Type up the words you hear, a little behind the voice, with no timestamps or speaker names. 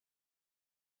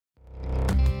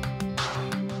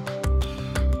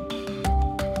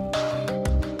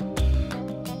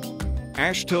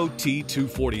AASHTO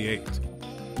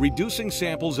T-248, reducing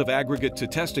samples of aggregate to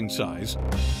testing size,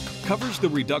 covers the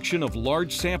reduction of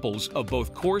large samples of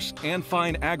both coarse and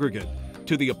fine aggregate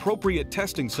to the appropriate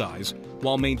testing size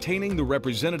while maintaining the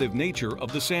representative nature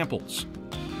of the samples.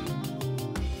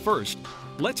 First,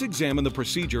 let's examine the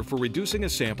procedure for reducing a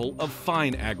sample of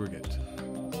fine aggregate.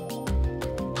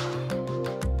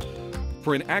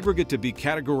 For an aggregate to be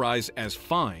categorized as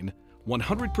fine,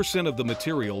 100% of the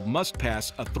material must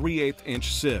pass a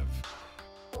 3/8-inch sieve.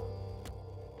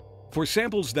 For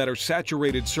samples that are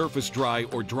saturated surface dry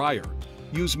or drier,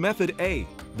 use method A,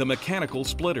 the mechanical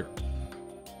splitter.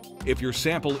 If your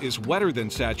sample is wetter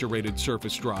than saturated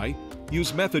surface dry,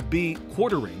 use method B,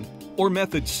 quartering, or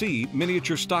method C,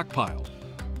 miniature stockpile.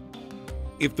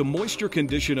 If the moisture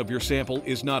condition of your sample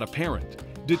is not apparent,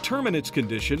 determine its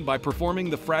condition by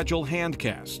performing the fragile hand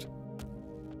cast.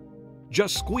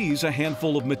 Just squeeze a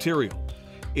handful of material.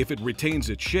 If it retains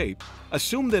its shape,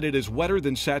 assume that it is wetter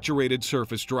than saturated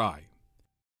surface dry.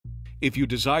 If you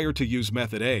desire to use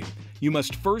method A, you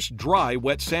must first dry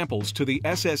wet samples to the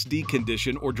SSD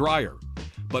condition or drier,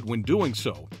 but when doing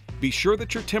so, be sure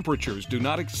that your temperatures do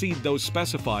not exceed those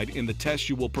specified in the test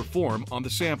you will perform on the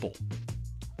sample.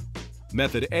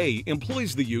 Method A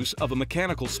employs the use of a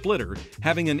mechanical splitter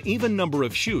having an even number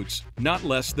of chutes, not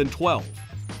less than 12,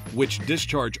 which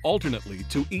discharge alternately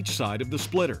to each side of the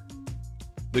splitter.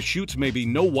 The chutes may be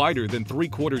no wider than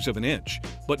 3/4 of an inch,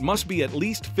 but must be at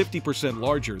least 50%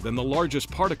 larger than the largest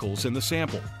particles in the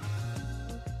sample.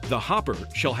 The hopper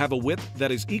shall have a width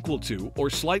that is equal to or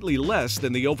slightly less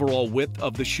than the overall width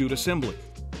of the chute assembly.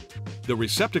 The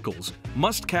receptacles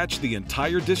must catch the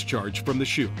entire discharge from the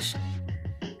chutes.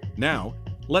 Now,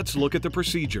 let's look at the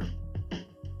procedure.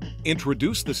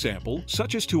 Introduce the sample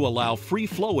such as to allow free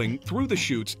flowing through the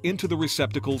chutes into the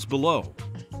receptacles below.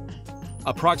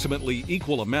 Approximately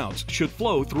equal amounts should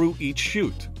flow through each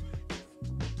chute.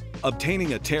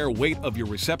 Obtaining a tare weight of your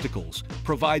receptacles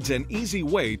provides an easy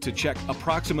way to check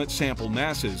approximate sample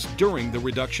masses during the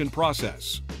reduction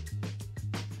process.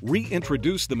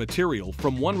 Reintroduce the material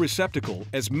from one receptacle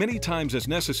as many times as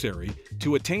necessary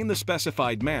to attain the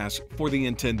specified mass for the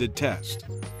intended test.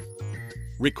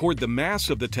 Record the mass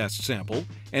of the test sample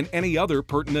and any other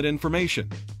pertinent information.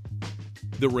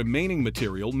 The remaining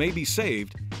material may be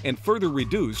saved and further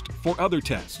reduced for other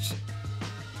tests.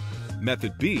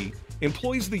 Method B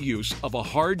employs the use of a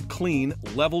hard, clean,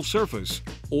 level surface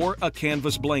or a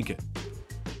canvas blanket.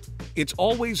 It's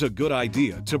always a good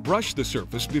idea to brush the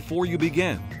surface before you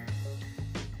begin.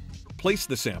 Place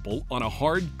the sample on a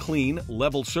hard, clean,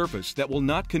 level surface that will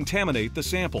not contaminate the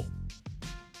sample.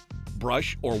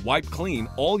 Brush or wipe clean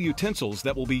all utensils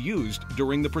that will be used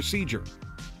during the procedure.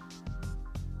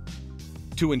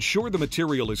 To ensure the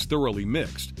material is thoroughly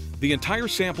mixed, the entire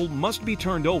sample must be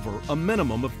turned over a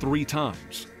minimum of 3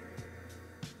 times.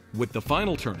 With the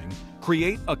final turning,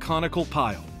 create a conical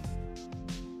pile.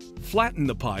 Flatten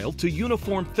the pile to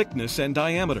uniform thickness and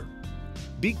diameter.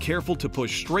 Be careful to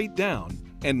push straight down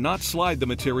and not slide the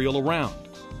material around.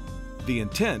 The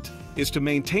intent is to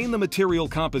maintain the material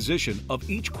composition of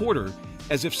each quarter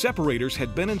as if separators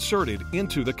had been inserted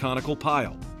into the conical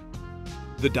pile.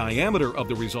 The diameter of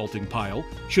the resulting pile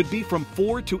should be from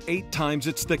 4 to 8 times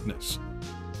its thickness.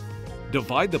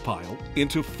 Divide the pile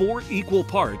into 4 equal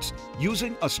parts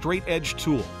using a straight-edged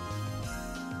tool.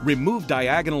 Remove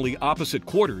diagonally opposite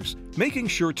quarters, making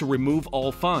sure to remove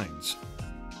all fines.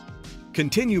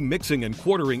 Continue mixing and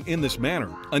quartering in this manner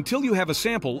until you have a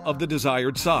sample of the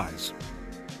desired size.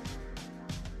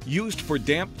 Used for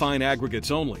damp fine aggregates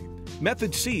only,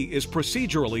 Method C is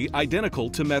procedurally identical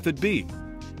to Method B,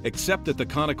 except that the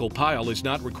conical pile is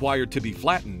not required to be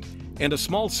flattened, and a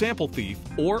small sample thief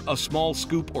or a small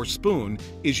scoop or spoon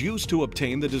is used to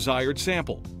obtain the desired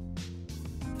sample.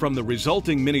 From the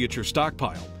resulting miniature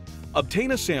stockpile,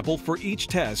 obtain a sample for each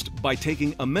test by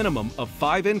taking a minimum of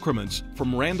 5 increments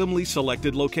from randomly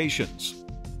selected locations.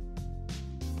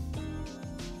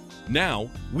 Now,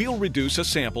 we'll reduce a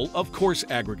sample of coarse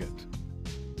aggregate.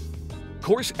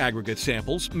 Coarse aggregate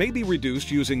samples may be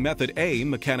reduced using Method A,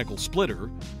 mechanical splitter,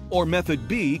 or Method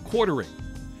B, quartering.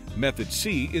 Method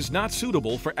C is not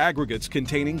suitable for aggregates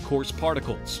containing coarse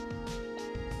particles.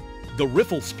 The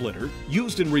riffle splitter,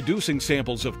 used in reducing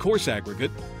samples of coarse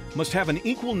aggregate, must have an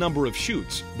equal number of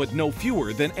chutes, but no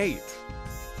fewer than 8.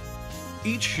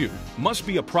 Each chute must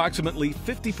be approximately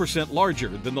 50% larger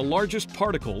than the largest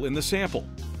particle in the sample.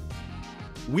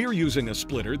 We're using a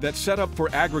splitter that's set up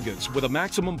for aggregates with a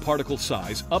maximum particle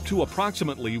size up to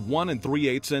approximately 1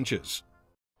 3/8 inches.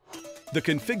 The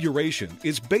configuration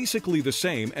is basically the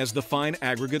same as the fine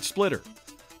aggregate splitter: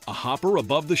 a hopper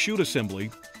above the chute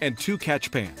assembly and 2 catch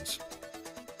pans.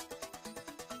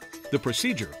 The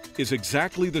procedure is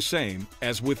exactly the same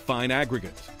as with fine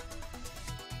aggregate.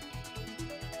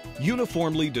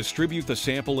 Uniformly distribute the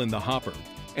sample in the hopper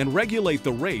and regulate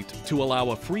the rate to allow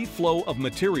a free flow of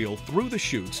material through the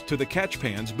chutes to the catch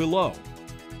pans below.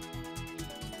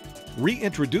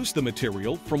 Reintroduce the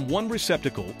material from one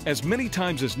receptacle as many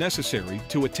times as necessary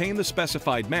to attain the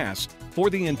specified mass for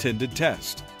the intended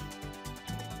test.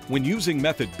 When using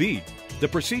method B, the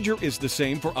procedure is the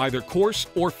same for either coarse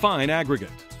or fine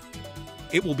aggregate.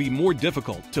 It will be more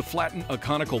difficult to flatten a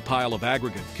conical pile of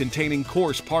aggregate containing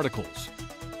coarse particles.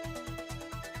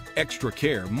 Extra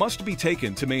care must be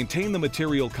taken to maintain the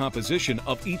material composition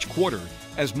of each quarter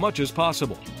as much as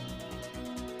possible.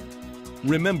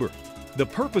 Remember, the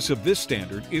purpose of this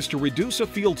standard is to reduce a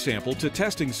field sample to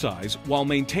testing size while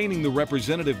maintaining the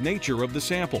representative nature of the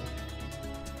sample.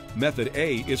 Method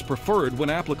A is preferred when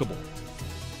applicable.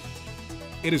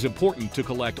 It is important to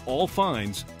collect all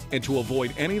fines and to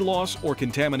avoid any loss or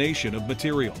contamination of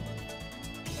material.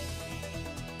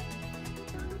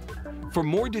 For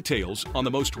more details on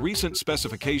the most recent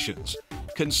specifications,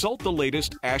 consult the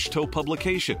latest AASHTO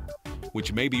publication,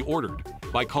 which may be ordered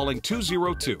by calling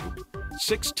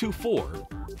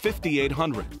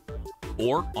 202-624-5800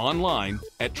 or online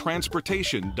at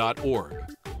transportation.org.